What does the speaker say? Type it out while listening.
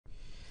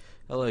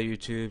Hello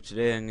YouTube,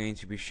 today I'm going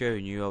to be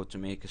showing you how to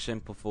make a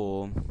simple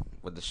form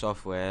with the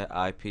software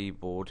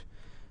ip.board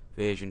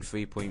version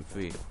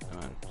 3.3. So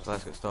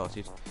let's get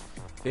started.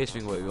 First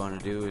thing what we want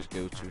to do is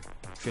go to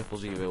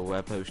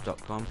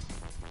 000webhost.com.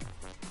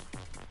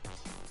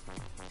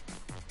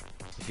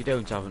 If you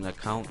don't have an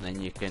account,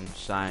 then you can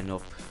sign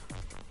up.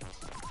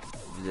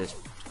 Just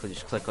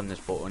click on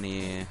this button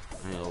here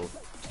and it'll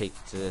take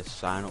you to the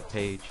sign up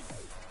page.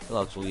 Fill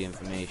out all the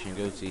information,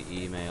 go to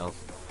your email,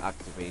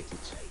 activate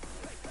it,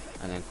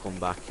 and then come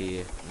back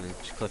here and then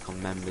just click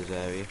on members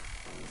area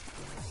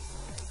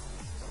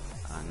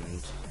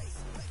and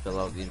fill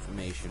out the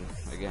information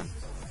again.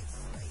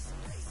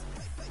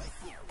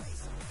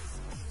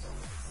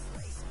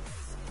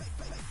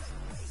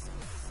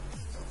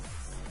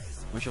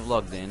 Once you've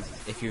logged in,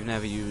 if you've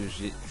never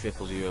used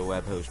 000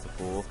 web host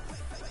before,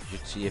 you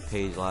should see a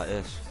page like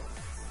this.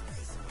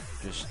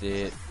 Just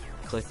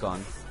click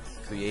on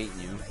create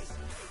new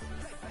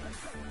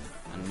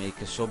and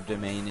make a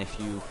subdomain if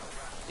you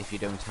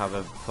don't have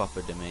a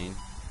proper domain.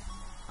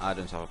 I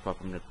don't have a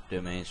proper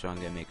domain, so I'm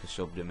going to make a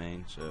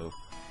subdomain. So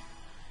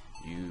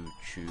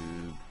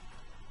YouTube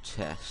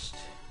test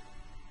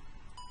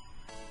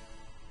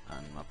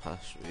and my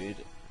password.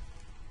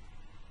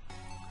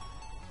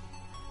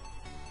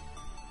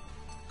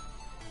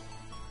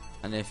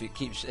 And if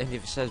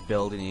it says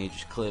building here,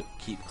 just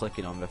keep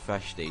clicking on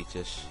refresh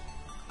status,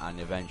 and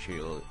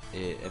eventually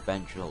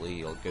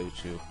it'll go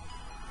to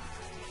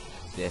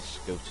this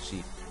go to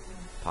C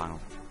panel.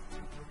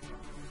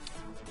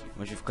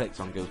 Once you've clicked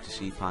on go to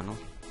C panel,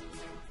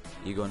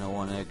 you're going to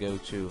want to go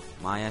to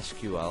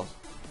MySQL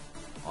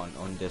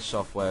under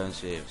software and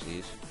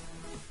services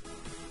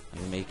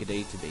and make a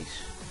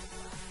database.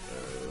 So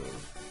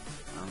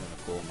I'm going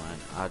to call mine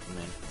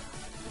admin.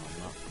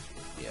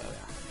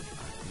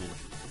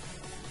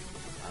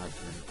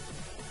 Admin.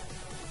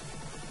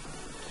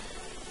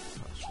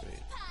 Password.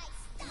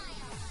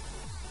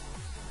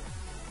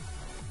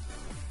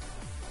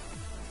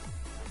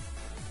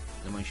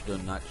 Then once you've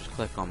done that, just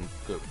click on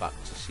go back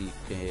to C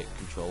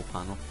control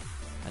panel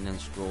and then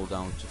scroll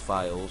down to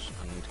files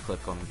and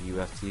click on view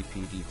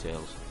FTP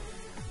details.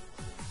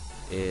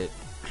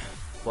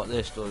 What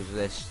this does is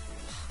this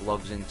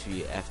logs into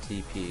your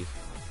FTP.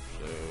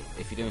 So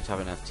if you don't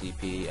have an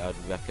FTP, I'd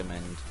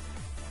recommend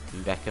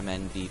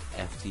the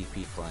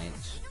FTP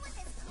clients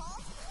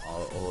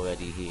are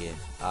already here.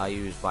 I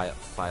use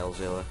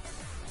FileZilla.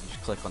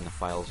 Just click on the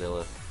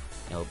FileZilla,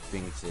 it'll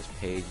bring you to this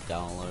page,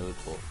 download.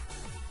 But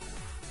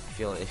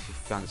if you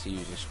fancy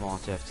using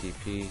smart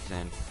FTP,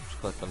 then just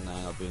click on there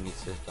and it'll bring you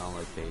to this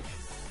download page.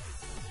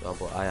 So,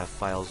 but I have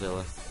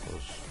FileZilla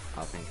because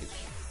I think it's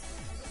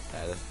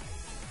better.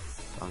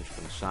 So I'm just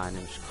going to sign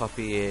in. Just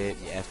copy your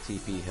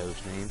FTP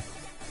host name.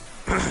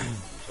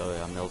 Sorry,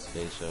 I'm ill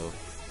today, so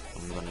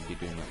I'm going to be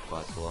doing it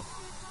quite a lot.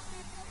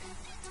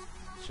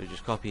 So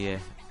just copy your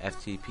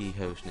FTP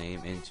host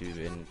name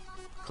and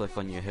click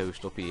on your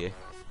host up here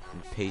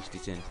and paste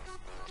it in.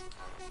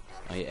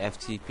 Now your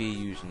FTP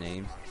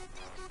username,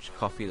 just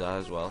copy that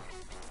as well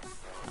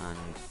and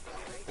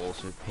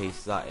also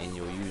paste that in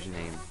your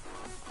username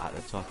at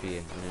the top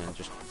here, and then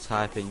just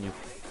type in your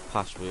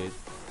password,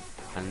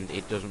 and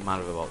it doesn't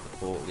matter about the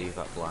port, leave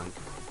that blank,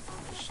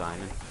 just sign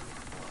in.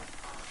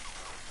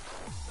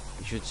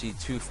 You should see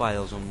two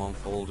files on one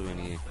folder in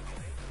here.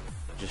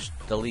 Just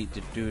delete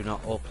the do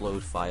not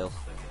upload file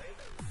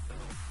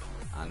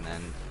and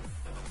then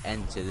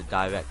enter the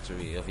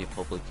directory of your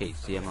public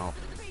HTML,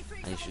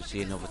 and you should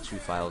see another two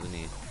files in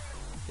here.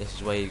 This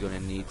is where you're going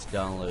to need to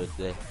download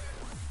the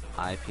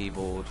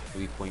ip.board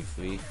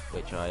 3.3,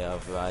 which I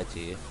have right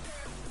here.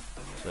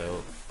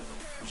 So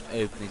just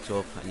open it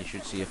up and you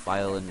should see a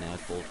file in there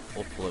called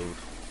upload.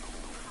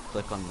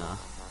 Click on that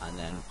and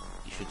then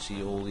you should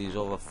see all these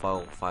other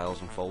files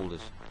and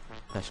folders.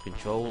 Press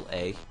Ctrl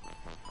A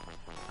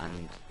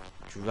and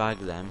drag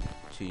them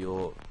to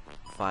your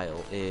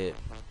file,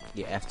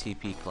 your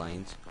FTP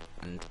client,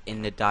 and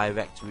in the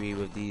directory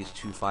with these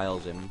two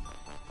files in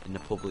the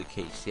public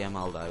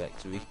HTML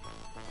directory,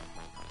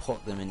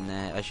 put them in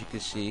there. As you can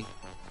see,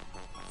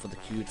 for the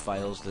queued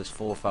files, there's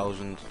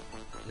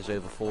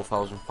over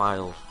 4,000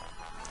 files.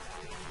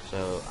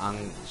 So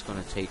it's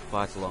going to take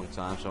quite a long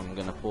time, so I'm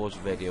going to pause the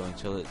video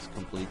until it's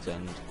complete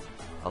and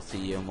I'll see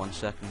you in 1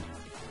 second.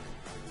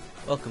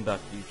 Welcome back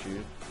to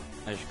YouTube.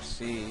 As you can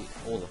see,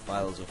 all the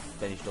files have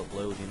finished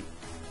uploading.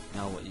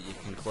 Now you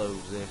can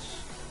close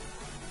this,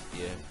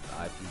 your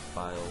IP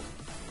file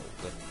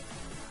folder.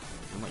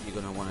 And what you're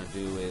going to want to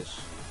do is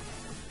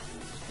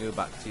go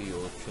back to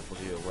your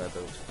 000 web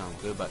host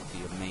account, go back to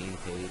your main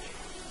page,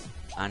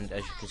 and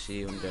as you can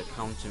see under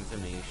account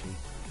information,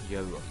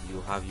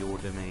 you'll have your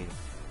domain.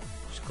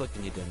 Just click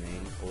on your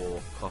domain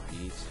or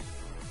copy it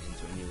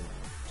into a new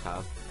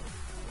tab,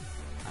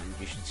 and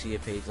you should see a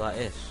page like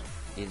this.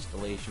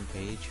 Installation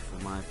page for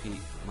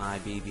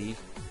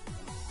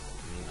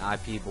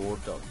ip.board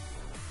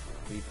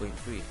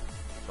 3.3.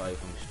 Sorry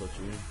if I'm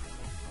stuttering.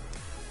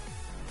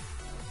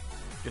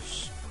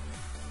 Just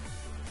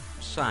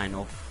sign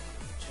up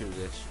to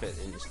this, fit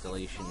the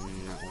installation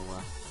and all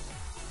that.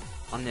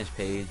 on this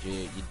page,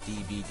 your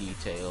DB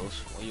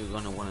details, what you're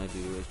going to want to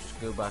do is just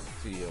go back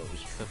to your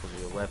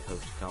 000 web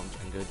host account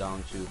and go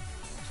down to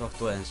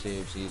software and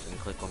services and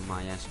click on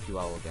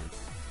MySQL again.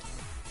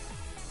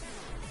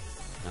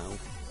 Now,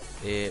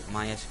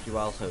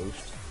 MySQL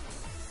host,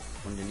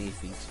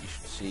 underneath it you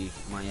should see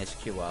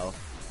MySQL,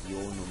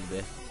 your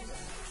number,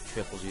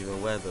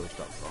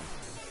 000webhost.com.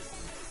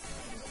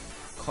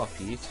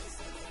 Copy it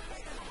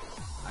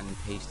and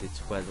paste it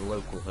to where the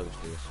local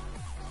host is.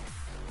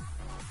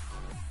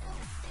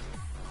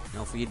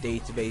 Now for your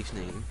database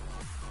name,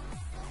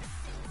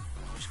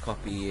 just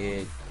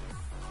copy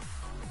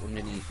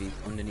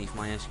underneath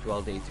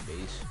MySQL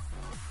database,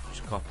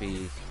 just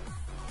copy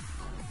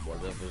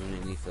whatever's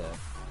underneath there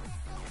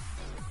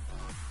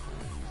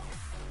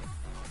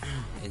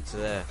into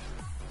there.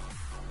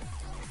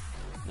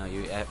 Now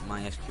your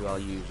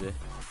MySQL user,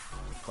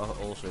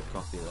 also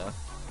copy that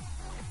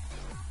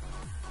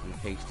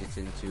and paste it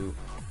into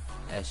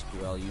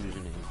SQL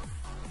username,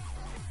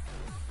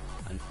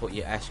 and put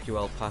your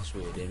SQL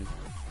password in,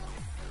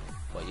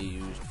 what you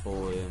used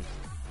for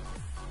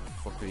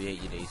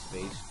create your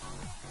database,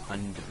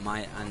 and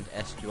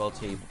SQL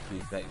table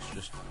prefix,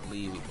 just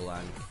leave it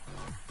blank,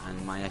 and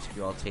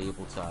MySQL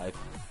table type,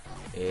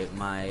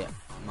 my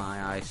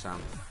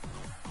ISAM,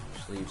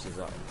 just leaves it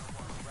on.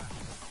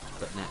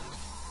 Click next.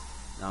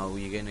 Now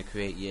you're going to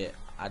create your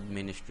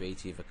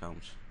administrative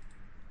account.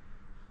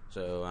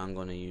 So I'm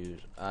going to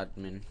use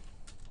admin.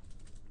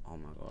 Oh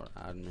my god,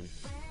 admin.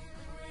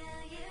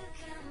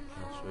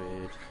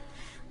 Password.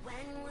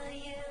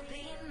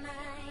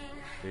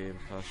 Boom,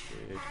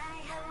 password.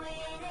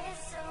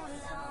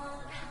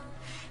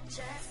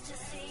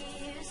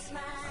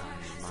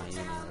 And my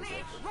email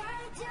address.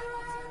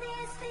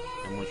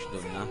 And once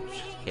you've done that,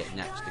 just hit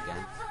next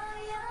again.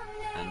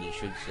 And you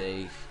should say,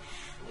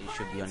 it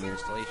should be on the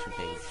installation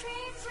page.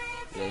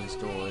 The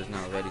installer is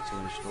now ready to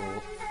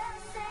install.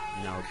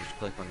 Now just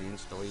click on the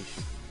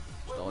installation,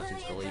 start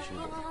installation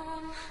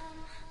button.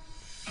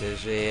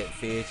 There's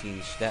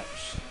 13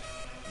 steps.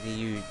 The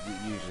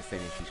user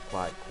finish is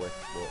quite quick,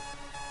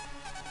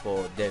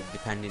 but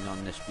depending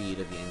on the speed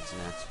of the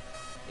internet,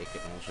 it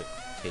can also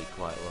take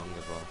quite long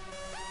as well.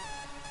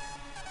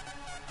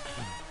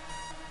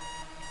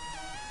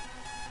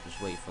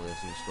 Just wait for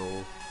this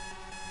install.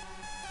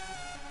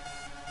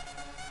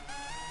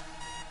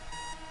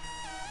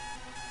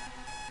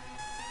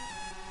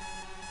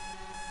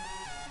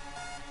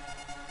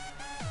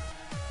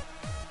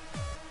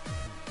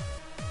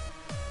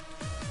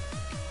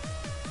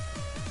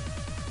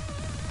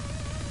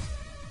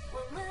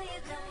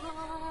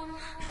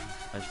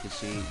 As you can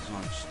see, it's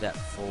on step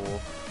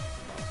 4,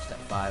 step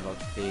 5 out of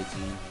 13.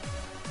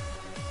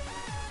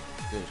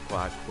 It goes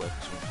quite quick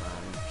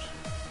sometimes.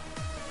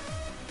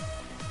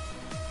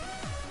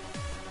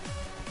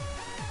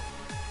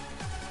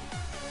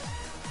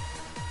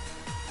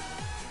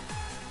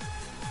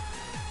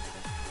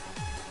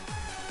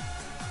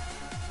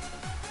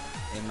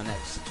 In my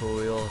next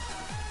tutorial,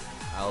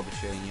 I'll be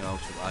showing you how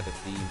to add a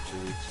theme to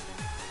it.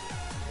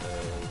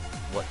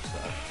 Watch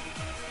that.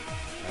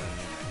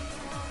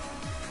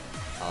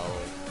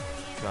 I'll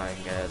try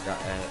and get that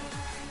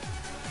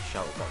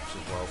shout box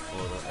as well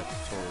for the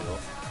tutorial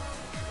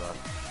as well.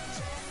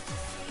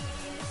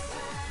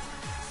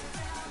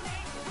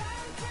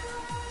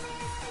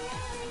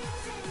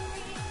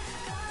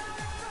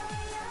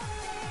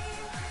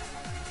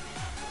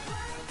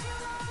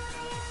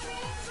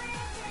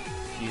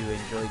 If you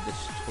enjoyed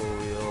this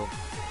tutorial,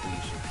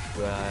 please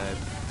subscribe,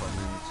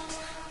 comment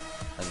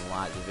and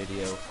like the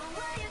video.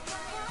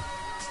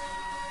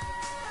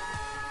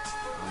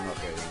 I'm not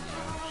going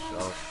now, so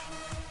I'll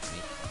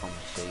make a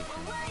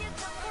conversation and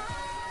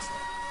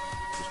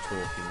just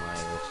talking while I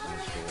listen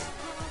to it.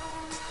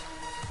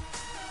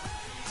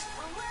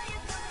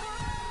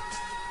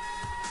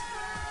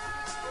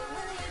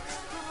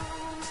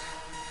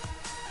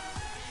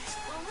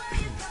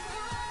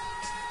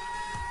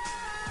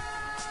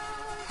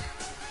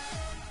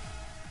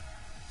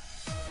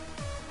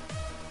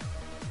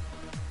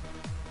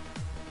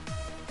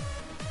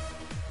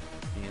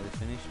 Nearly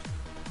finished.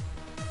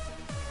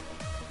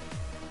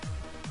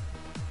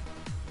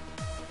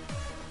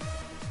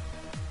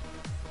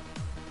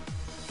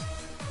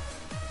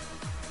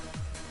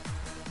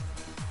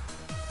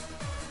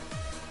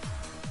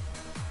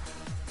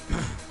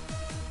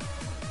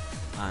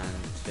 And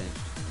it's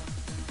finished.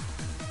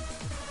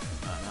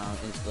 Right, now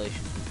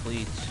installation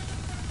complete.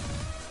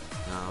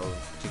 Now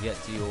to get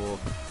to your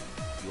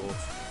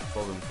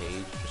forum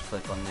page, just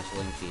click on this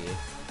link here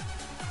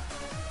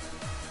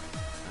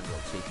and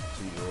it'll take you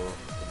to your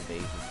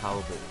Invasion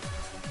Powerboard.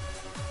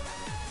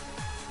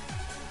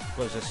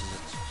 Because this is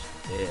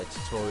a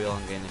tutorial,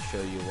 I'm going to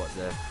show you what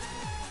the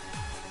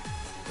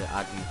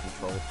admin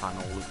control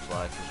panel looks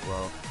like as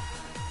well.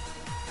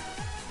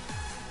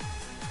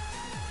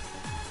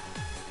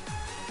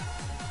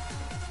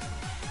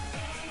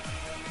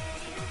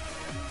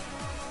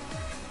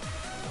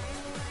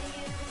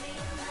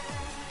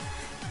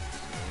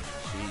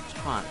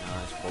 Quite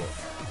nice,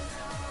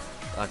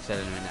 but like I said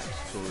in the next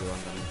tutorial, I'm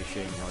going to be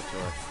showing you how to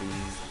add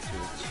themes to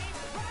it.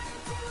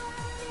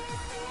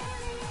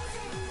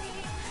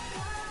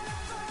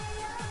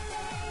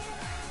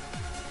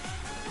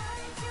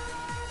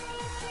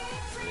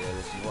 So yeah,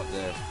 this is what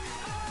the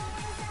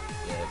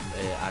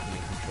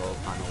admin control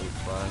panel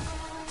looks like.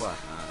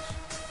 Quite nice.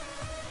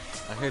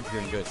 I hope you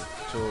enjoyed the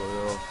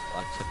tutorial.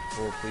 Like I said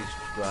before, please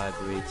subscribe,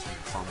 rate and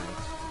comment,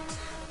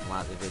 and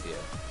like the video.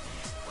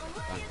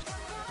 Thanks.